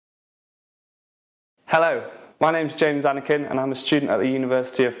Hello, my name is James Anakin and I'm a student at the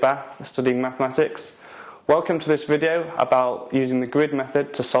University of Bath studying mathematics. Welcome to this video about using the grid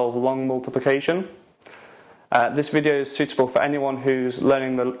method to solve long multiplication. This video is suitable for anyone who's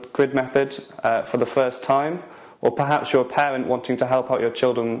learning the grid method for the first time, or perhaps you're a parent wanting to help out your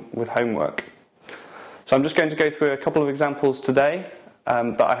children with homework. So I'm just going to go through a couple of examples today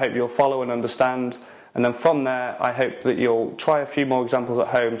that I hope you'll follow and understand, and then from there I hope that you'll try a few more examples at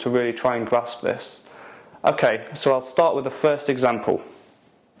home to really try and grasp this. Okay, so I'll start with the first example.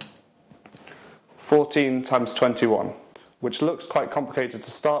 14 times 21, which looks quite complicated to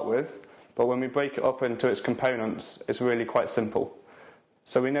start with, but when we break it up into its components, it's really quite simple.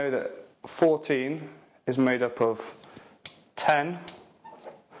 So we know that 14 is made up of 10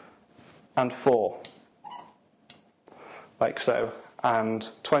 and 4, like so, and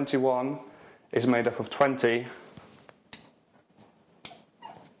 21 is made up of 20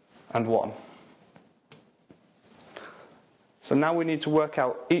 and 1. So now we need to work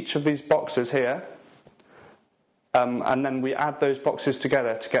out each of these boxes here, and then we add those boxes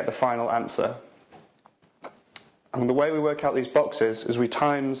together to get the final answer. And the way we work out these boxes is we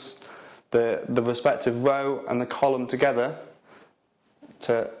times the respective row and the column together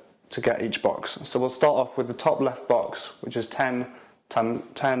to get each box. So we'll start off with the top left box, which is 10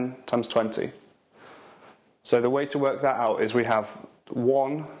 times 20. So the way to work that out is we have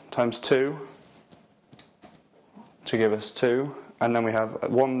 1 times 2 to give us 2, and then we have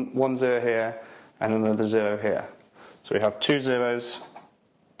one 0 here and another 0 here. So we have 2 zeros,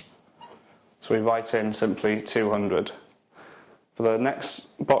 so we write in simply 200. For the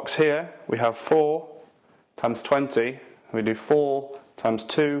next box here, we have 4 times 20, we do 4 times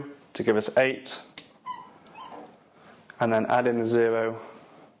 2 to give us 8, and then add in a 0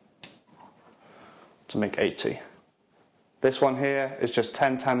 to make 80. This one here is just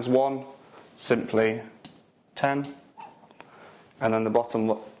 10 times 1, simply 10, and then the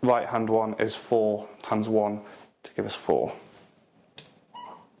bottom right hand one is 4 times 1 to give us 4.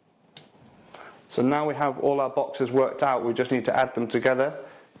 So now we have all our boxes worked out, we just need to add them together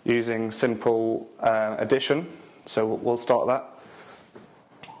using simple addition. So we'll start that.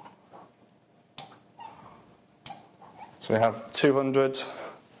 So we have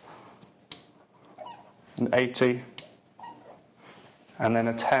 280 and then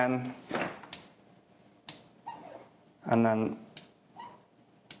a 10 and then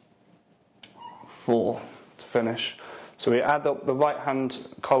 4 to finish. So we add up the right hand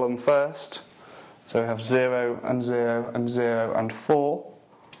column first. So we have 0 and 0 and 0 and 4.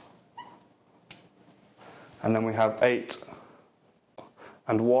 And then we have 8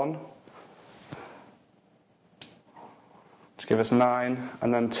 and 1 to give us 9,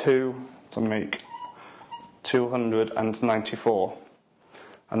 and then 2 to make 294.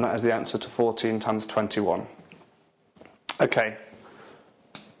 And that is the answer to 14 times 21. Okay,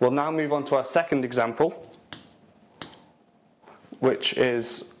 we'll now move on to our second example, which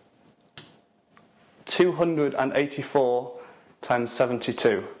is 284 times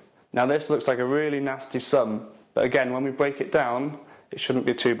 72. Now this looks like a really nasty sum, but again, when we break it down, it shouldn't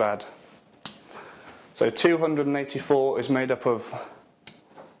be too bad. So 284 is made up of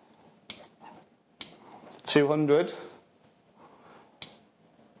 200,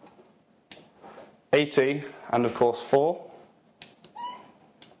 80, and of course 4.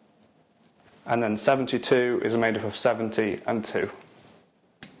 And then 72 is made up of 70 and 2.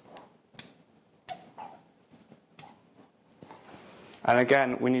 And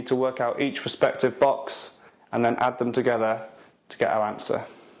again, we need to work out each respective box and then add them together to get our answer.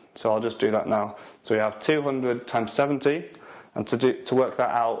 So I'll just do that now. So we have 200 times 70, and to work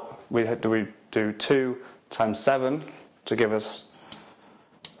that out, we do 2 times 7 to give us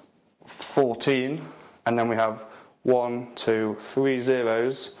 14, and then we have 1, 2, 3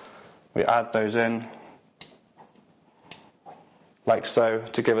 zeros. We add those in, like so,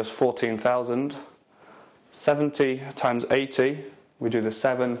 to give us 14,000. 70 times 80, we do the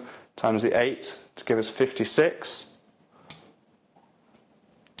 7 times the 8 to give us 56.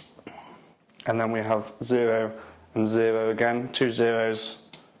 And then we have 0 and 0 again, 2 zeros,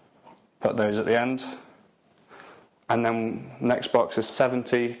 put those at the end. And then next box is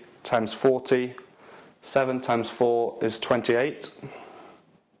 70 times 40. 7 times 4 is 28.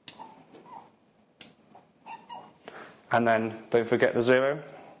 And then don't forget the 0.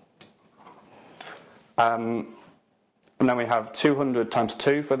 And then we have 200 times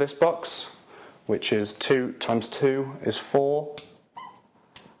 2 for this box, which is 2 times 2 is 4.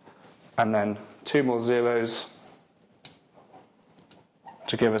 And then 2 more zeros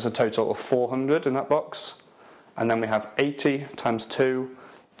to give us a total of 400 in that box. And then we have 80 times 2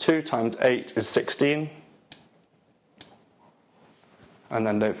 2 times 8 is 16. And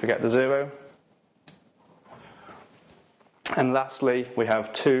then don't forget the 0. And lastly, we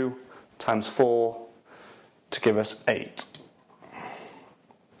have 2 times 4 to give us 8.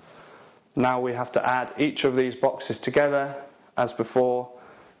 Now we have to add each of these boxes together, as before,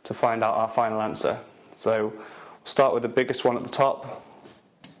 to find out our final answer. So we'll start with the biggest one at the top,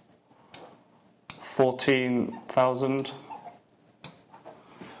 14,000,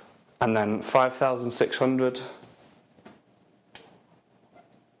 and then 5,600,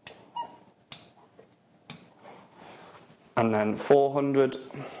 and then 400,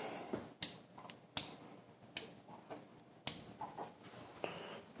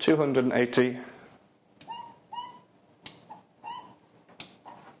 $280,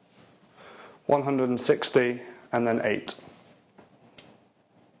 $160, and then 8.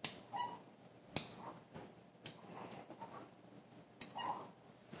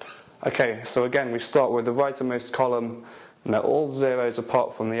 Okay, so again we start with the rightmost column, and they're all zeros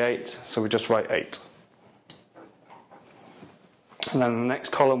apart from the 8, so we just write 8. And then in the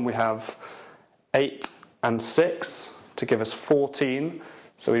next column we have 8 and 6 to give us 14.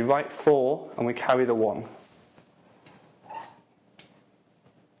 So we write 4 and we carry the 1.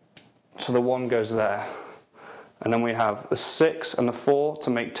 So the 1 goes there. And then we have the 6 and the 4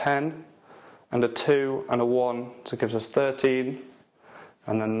 to make 10, and a 2 and a 1 to give us 13,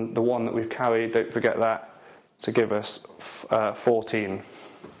 and then the 1 that we've carried, don't forget that, to give us 14.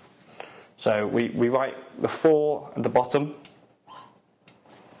 So we write the 4 at the bottom,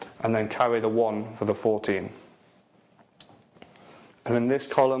 and then carry the 1 for the 14. And in this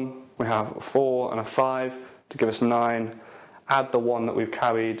column we have a 4 and a 5 to give us 9, add the 1 that we've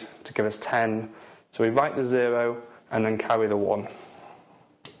carried to give us 10, so we write the 0 and then carry the 1,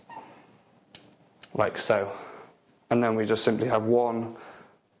 like so. And then we just simply have 1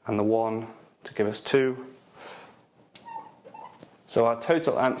 and the 1 to give us 2. So our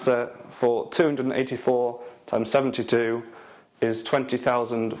total answer for 284 times 72 is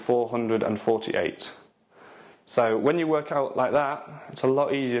 20,448. So when you work out like that, it's a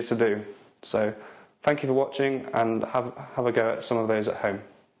lot easier to do. So thank you for watching, and have a go at some of those at home.